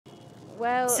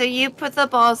Well, So you put the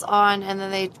balls on, and then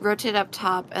they rotated up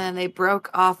top, and then they broke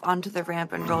off onto the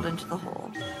ramp and rolled into the hole.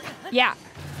 yeah.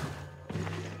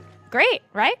 Great,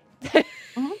 right?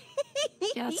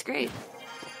 Yeah, that's great.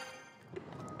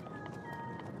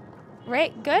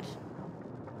 Right, good?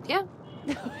 Yeah.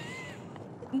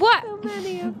 What? So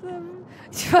many of them.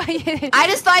 I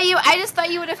just thought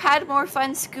you would have had more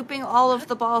fun scooping all of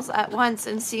the balls at once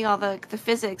and seeing all the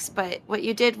physics, but what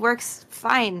you did works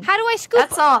fine. How do I scoop?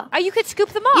 That's all. Oh, you could scoop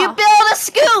them all. You build a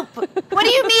scoop! What do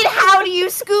you mean, how do you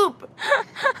scoop?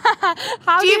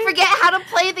 How Do you forget how to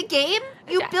play the game?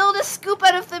 You build a scoop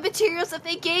out of the materials that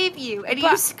they gave you, and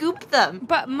you scoop them.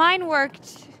 But mine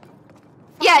worked.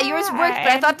 Yeah, yours worked, but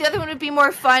I thought the other one would be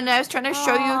more fun. And I was trying to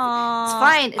show you. It's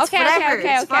fine. It's whatever.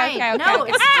 It's fine. No,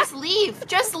 it's just leave.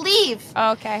 Just leave.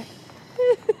 Okay.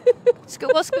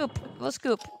 We'll scoop. We'll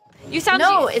scoop. You sound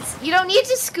you don't need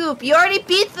to scoop. You already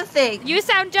beat the thing. You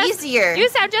sound just easier. You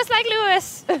sound just like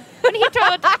Lewis when he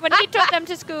told them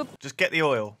to scoop. Just get the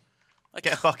oil.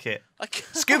 Get a bucket.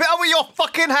 Scoop it up with your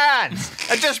fucking hands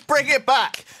and just bring it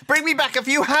back. Bring me back a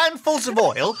few handfuls of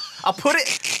oil. I'll put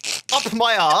it up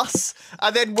my ass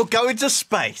and then we'll go into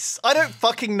space. I don't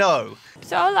fucking know.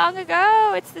 So long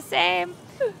ago, it's the same.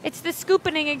 It's the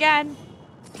scooping again.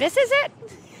 This is it?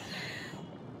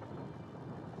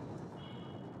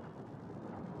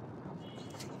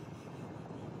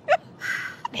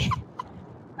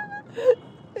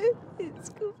 It's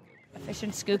scoop.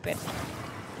 Efficient scooping.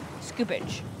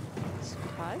 Scoopage.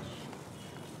 Squash.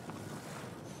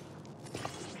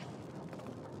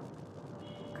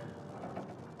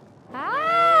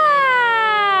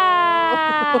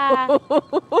 Ah!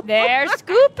 They're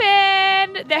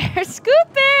scooping. They're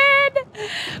scooping.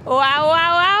 Wow,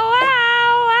 wow, wow,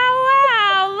 wow, wow,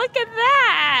 wow. Look at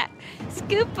that.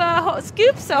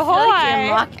 Scoops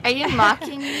ahoy. Are you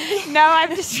mocking me? No,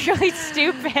 I'm just really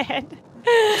stupid.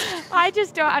 I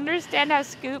just don't understand how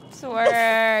scoops work.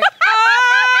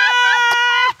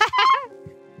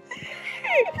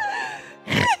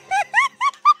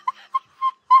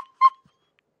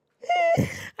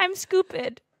 I'm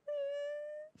scooped.